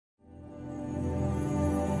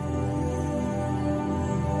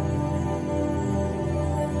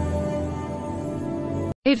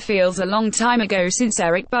It feels a long time ago since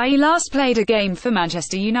Eric Bailly last played a game for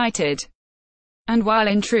Manchester United. And while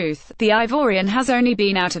in truth, the Ivorian has only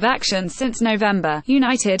been out of action since November,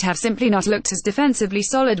 United have simply not looked as defensively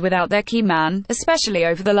solid without their key man, especially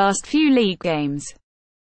over the last few league games.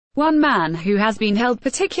 One man who has been held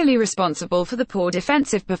particularly responsible for the poor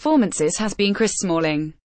defensive performances has been Chris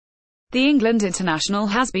Smalling. The England international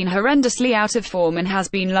has been horrendously out of form and has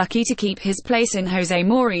been lucky to keep his place in Jose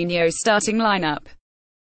Mourinho's starting lineup.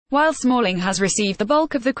 While Smalling has received the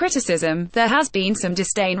bulk of the criticism, there has been some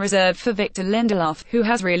disdain reserved for Victor Lindelof, who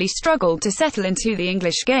has really struggled to settle into the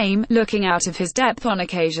English game, looking out of his depth on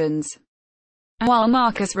occasions. And while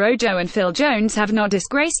Marcus Rojo and Phil Jones have not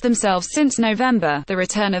disgraced themselves since November, the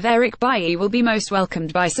return of Eric Bailly will be most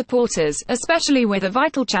welcomed by supporters, especially with a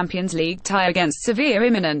vital Champions League tie against Sevilla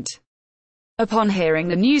imminent. Upon hearing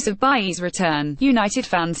the news of Bailly's return, United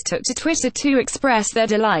fans took to Twitter to express their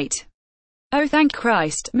delight. "Oh thank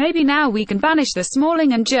Christ, maybe now we can banish the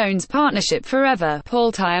Smalling and Jones partnership forever."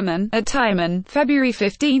 Paul Tyerman, at Tyerman, February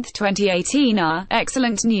 15, 2018.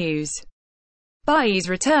 Excellent news. Bailly's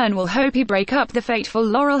return will hope he break up the fateful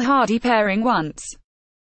Laurel Hardy pairing once.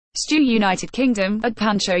 Stew United Kingdom, at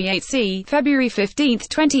Pancho Yatesy, February 15,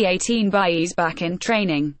 2018. Bailly's back in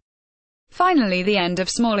training. Finally the end of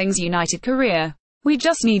Smalling's United career. We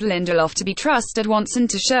just need Lindelof to be trusted once and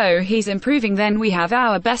to show he's improving, then we have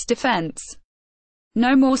our best defense.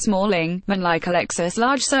 No more Smalling, man like Alexis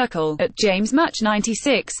Large Circle, at James Much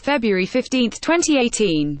 96, February 15,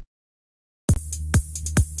 2018.